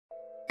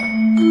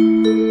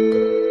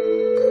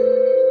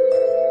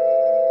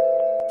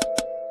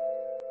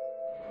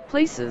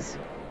places.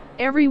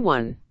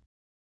 Everyone.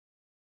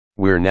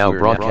 We're now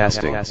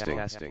broadcasting.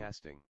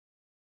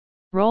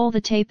 Roll the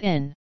tape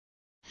in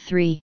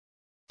 3,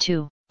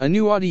 2. A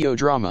new audio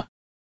drama.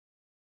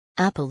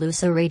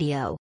 Appaloosa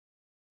Radio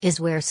is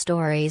where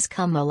stories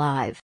come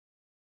alive.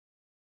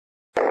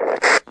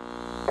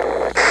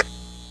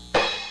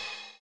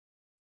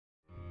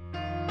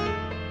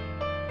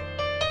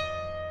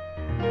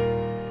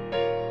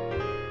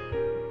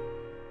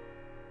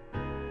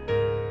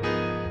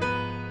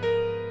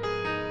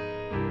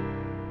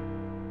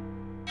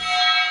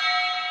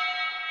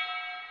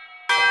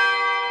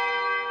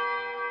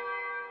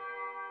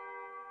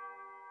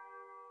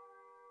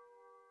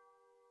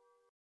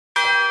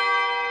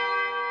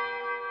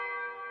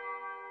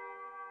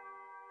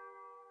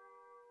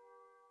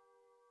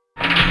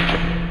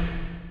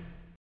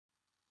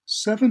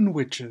 Seven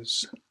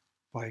Witches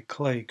by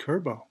Clay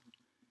Curbo.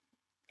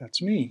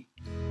 That's me.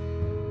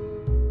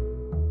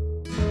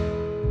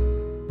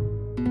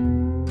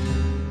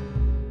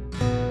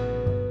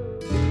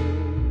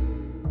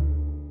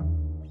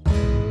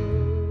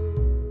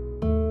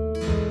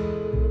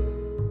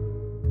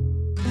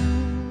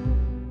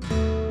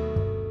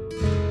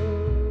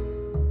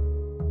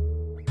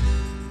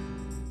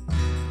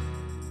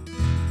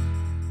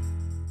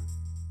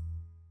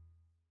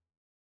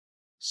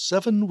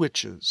 Seven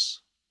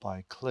Witches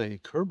by Clay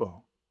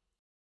Curbo.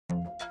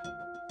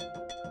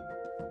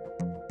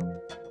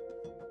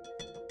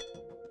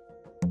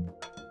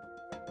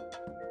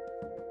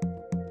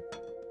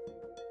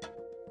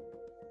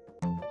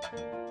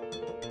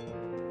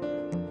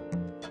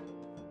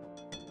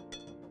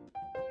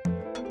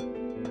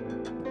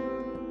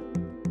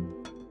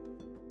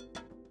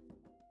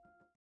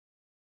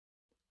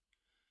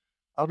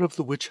 Out of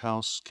the witch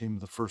house came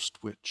the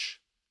first witch,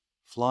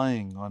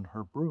 flying on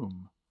her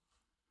broom.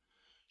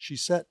 She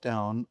sat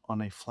down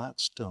on a flat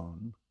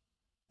stone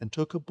and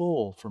took a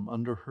bowl from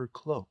under her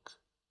cloak.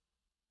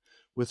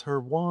 With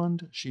her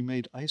wand she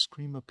made ice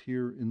cream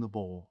appear in the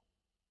bowl.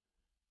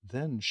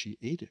 Then she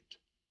ate it,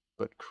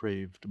 but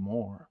craved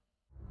more.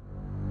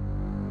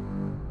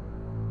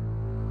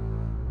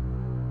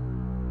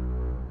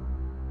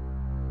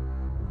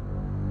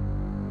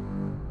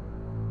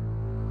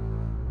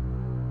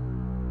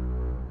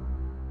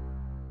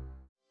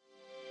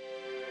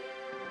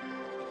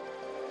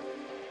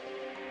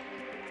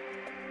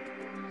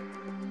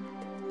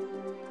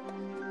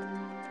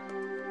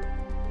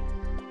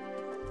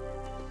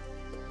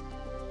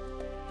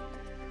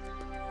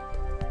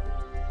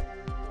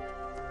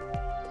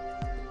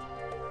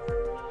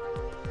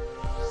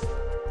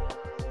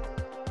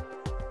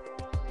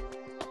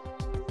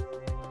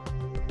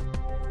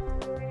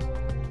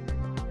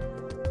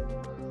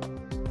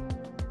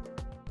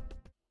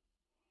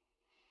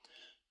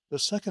 The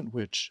second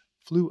witch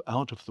flew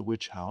out of the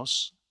witch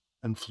house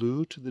and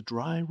flew to the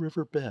dry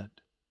river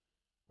bed,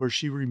 where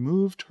she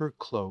removed her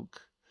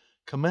cloak,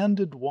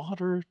 commanded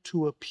water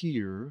to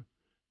appear,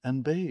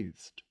 and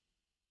bathed,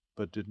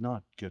 but did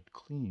not get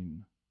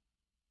clean.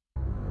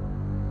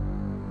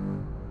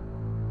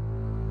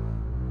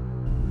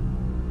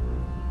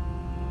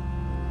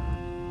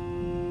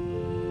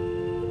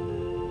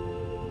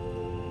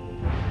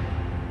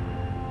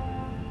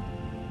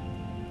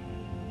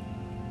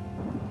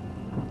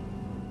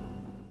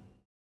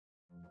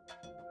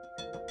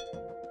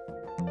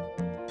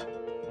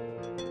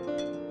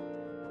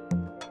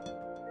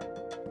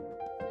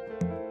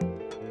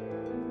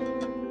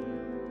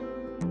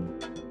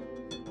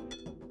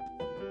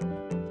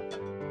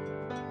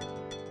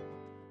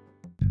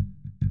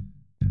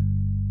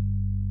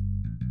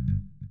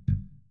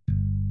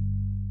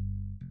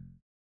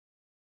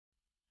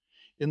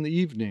 In the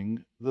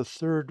evening, the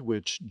third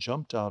witch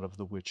jumped out of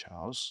the witch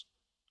house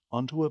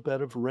onto a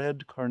bed of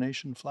red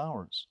carnation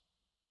flowers.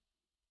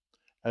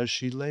 As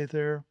she lay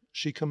there,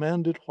 she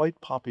commanded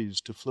white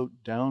poppies to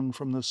float down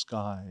from the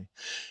sky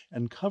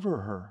and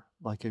cover her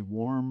like a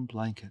warm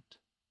blanket.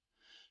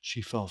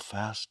 She fell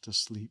fast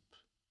asleep,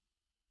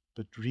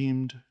 but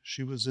dreamed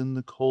she was in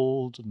the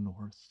cold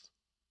north.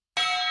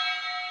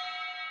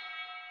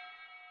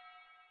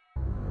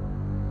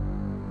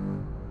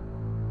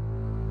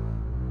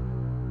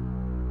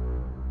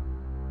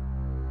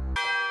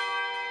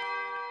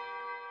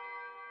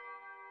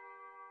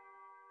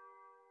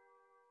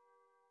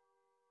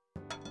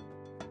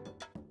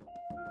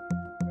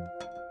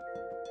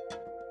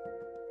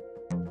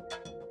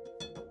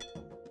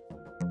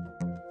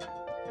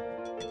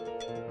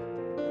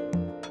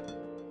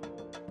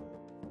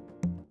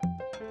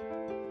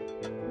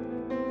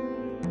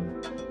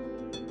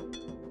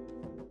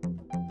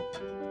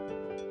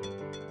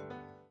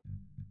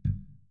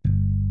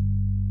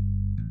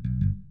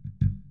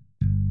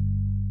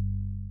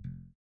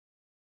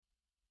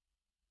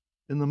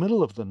 In the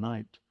middle of the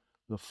night,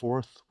 the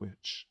fourth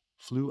witch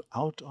flew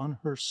out on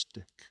her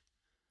stick,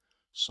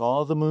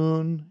 saw the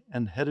moon,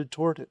 and headed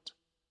toward it.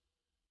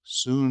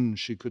 Soon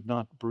she could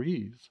not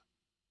breathe,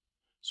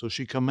 so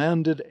she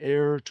commanded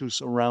air to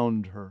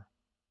surround her.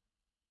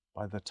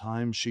 By the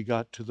time she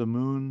got to the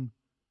moon,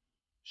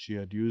 she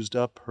had used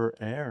up her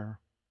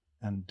air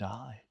and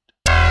died.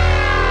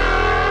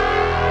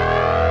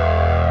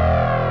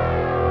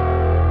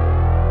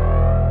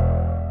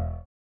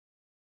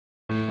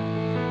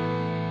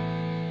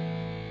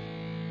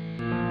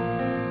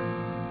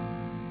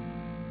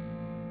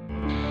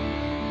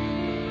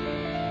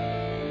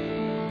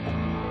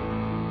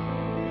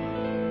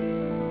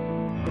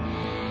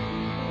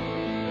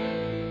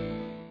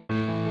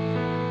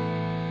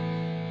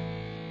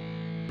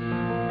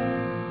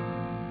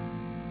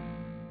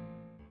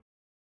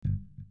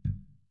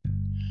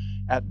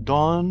 At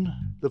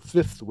dawn, the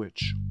fifth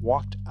witch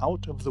walked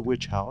out of the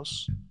witch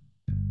house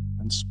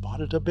and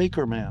spotted a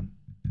baker man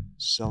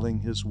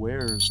selling his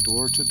wares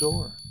door to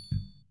door.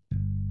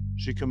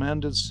 She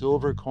commanded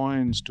silver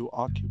coins to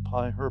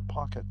occupy her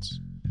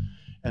pockets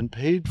and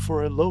paid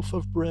for a loaf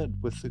of bread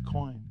with the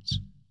coins.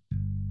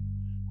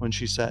 When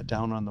she sat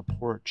down on the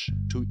porch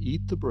to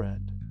eat the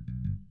bread,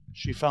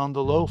 she found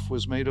the loaf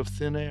was made of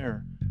thin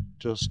air,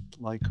 just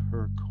like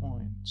her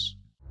coins.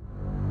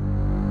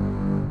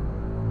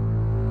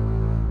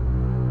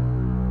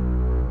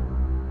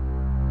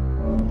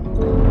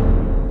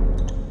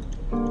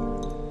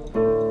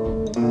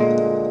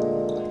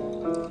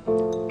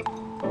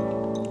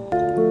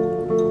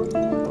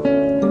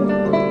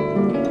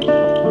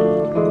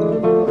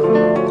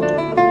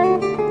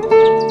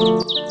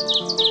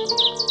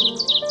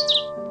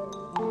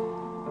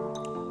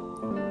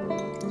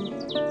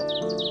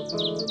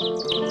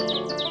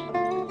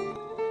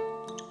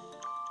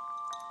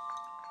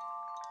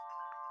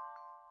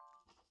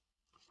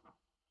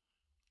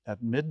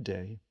 At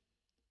midday,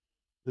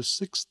 the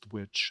sixth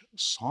witch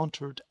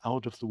sauntered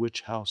out of the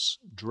witch house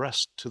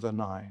dressed to the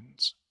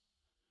nines.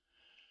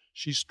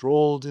 She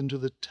strolled into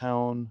the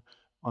town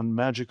on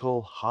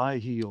magical high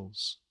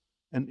heels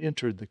and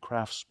entered the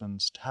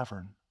craftsman's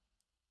tavern.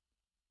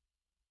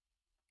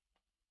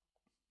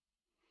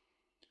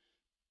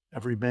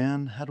 Every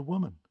man had a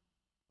woman,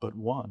 but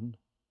one,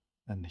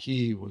 and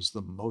he was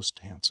the most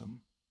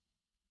handsome.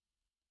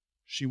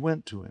 She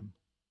went to him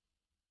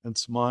and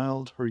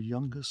smiled her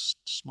youngest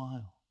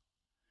smile,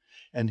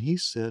 and he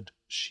said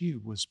she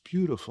was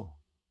beautiful.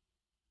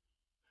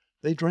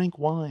 They drank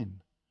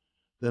wine,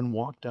 then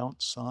walked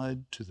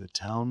outside to the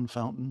town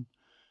fountain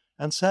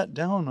and sat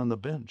down on the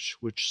bench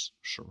which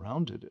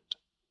surrounded it.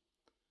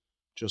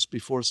 Just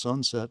before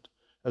sunset,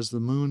 as the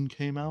moon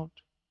came out,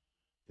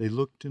 they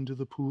looked into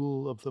the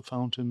pool of the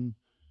fountain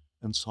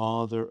and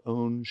saw their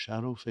own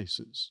shadow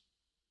faces.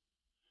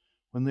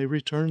 When they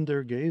returned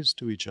their gaze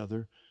to each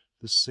other,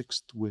 the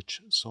sixth witch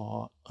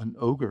saw an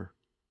ogre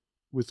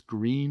with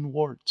green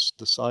warts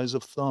the size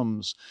of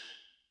thumbs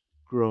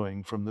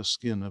growing from the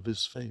skin of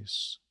his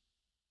face.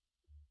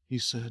 He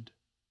said,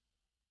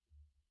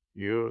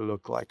 "You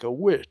look like a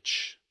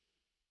witch,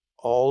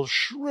 all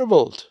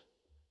shriveled,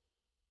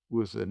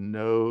 with a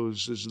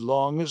nose as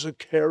long as a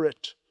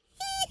carrot,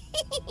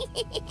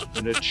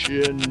 and a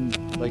chin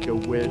like a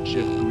wedge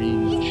of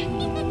green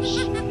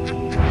cheese."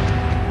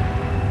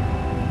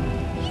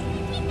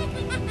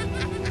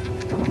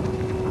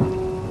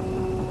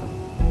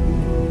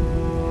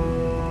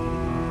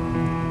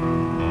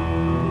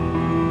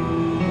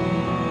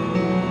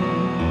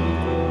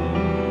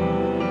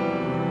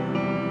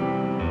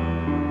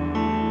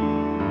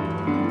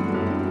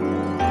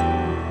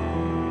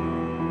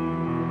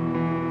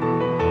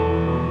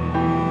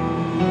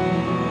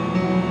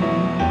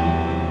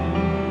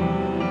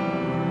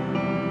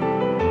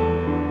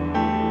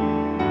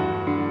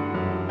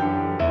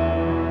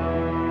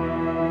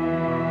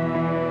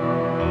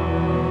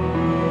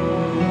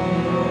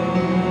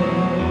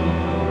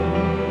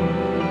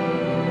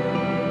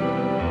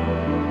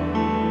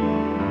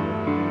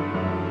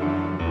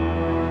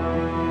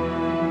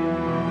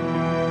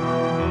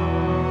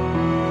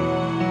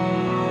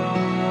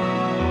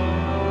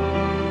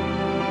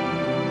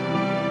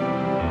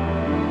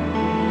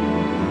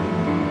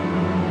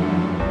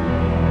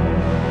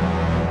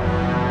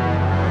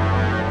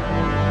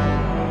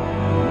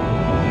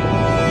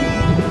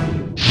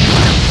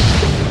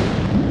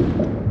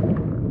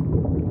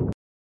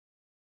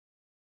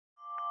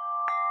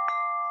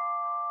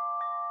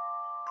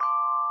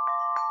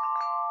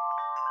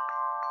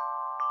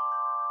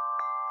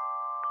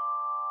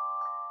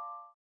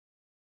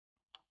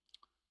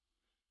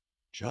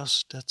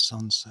 Just at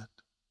sunset,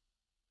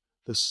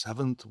 the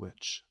seventh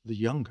witch, the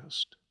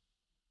youngest,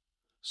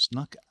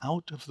 snuck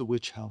out of the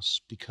witch house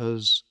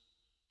because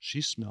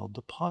she smelled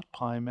the pot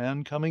pie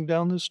man coming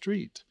down the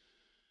street.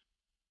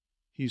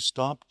 He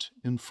stopped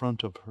in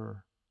front of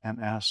her and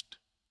asked,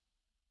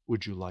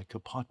 "Would you like a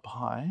pot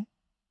pie?"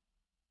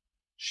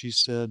 She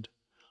said,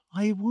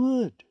 "I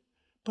would,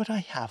 but I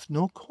have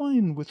no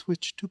coin with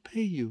which to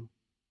pay you."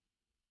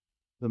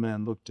 The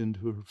man looked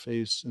into her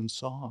face and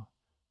saw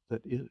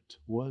that it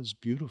was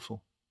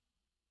beautiful.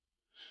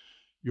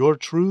 "Your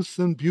truth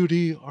and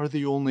beauty are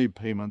the only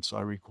payments I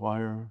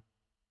require."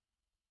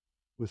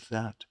 With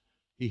that,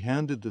 he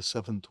handed the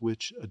seventh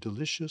witch a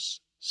delicious,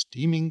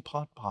 steaming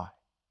pot pie.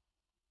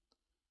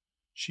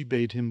 She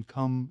bade him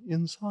come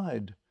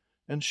inside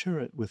and share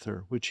it with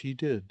her, which he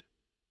did.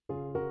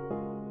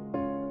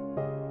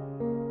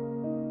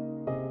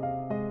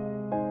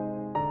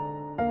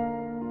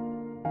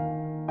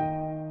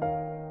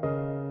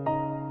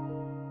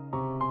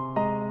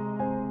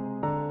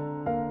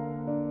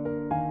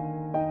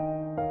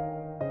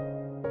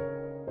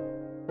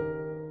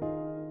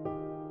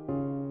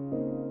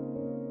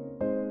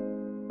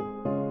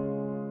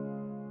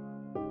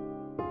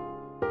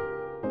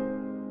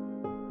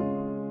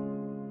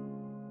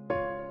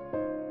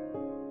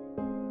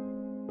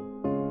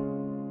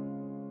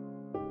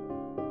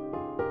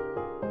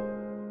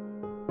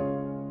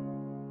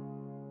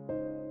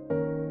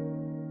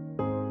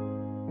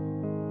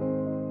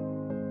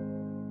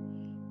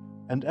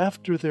 and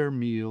after their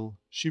meal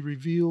she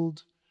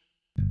revealed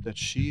that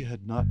she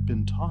had not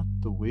been taught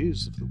the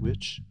ways of the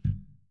witch,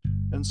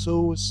 and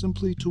so was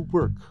simply to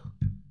work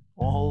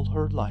all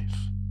her life,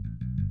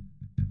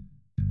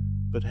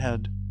 but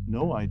had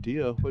no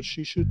idea what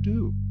she should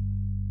do.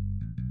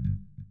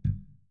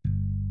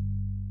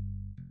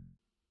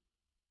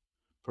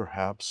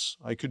 Perhaps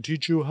I could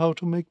teach you how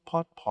to make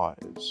pot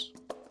pies.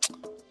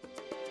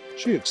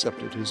 She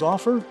accepted his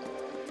offer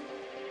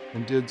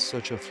and did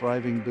such a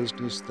thriving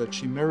business that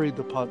she married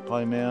the pot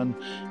pie man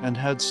and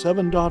had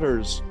 7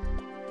 daughters.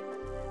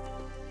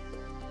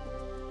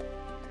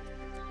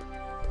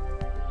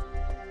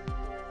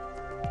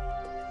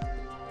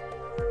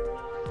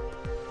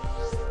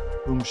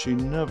 Whom she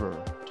never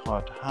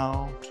taught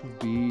how to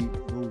be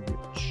a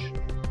witch.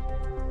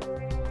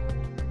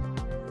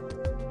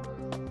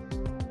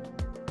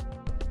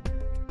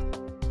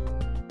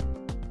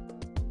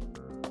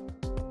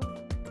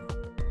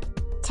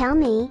 Tell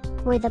me,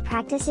 were the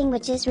practicing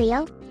witches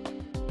real?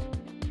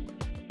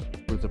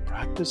 Were the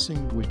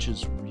practicing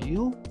witches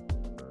real?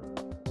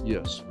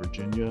 Yes,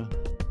 Virginia,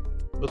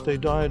 but they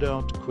died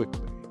out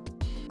quickly.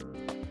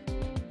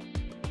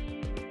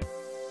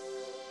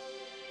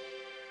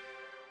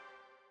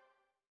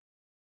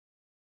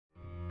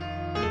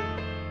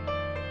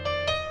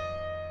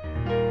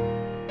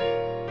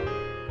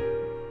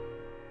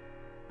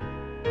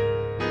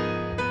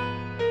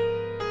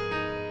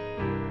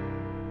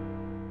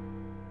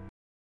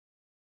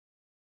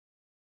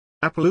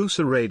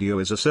 Appaloosa Radio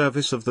is a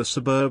service of the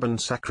Suburban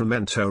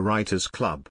Sacramento Writers Club.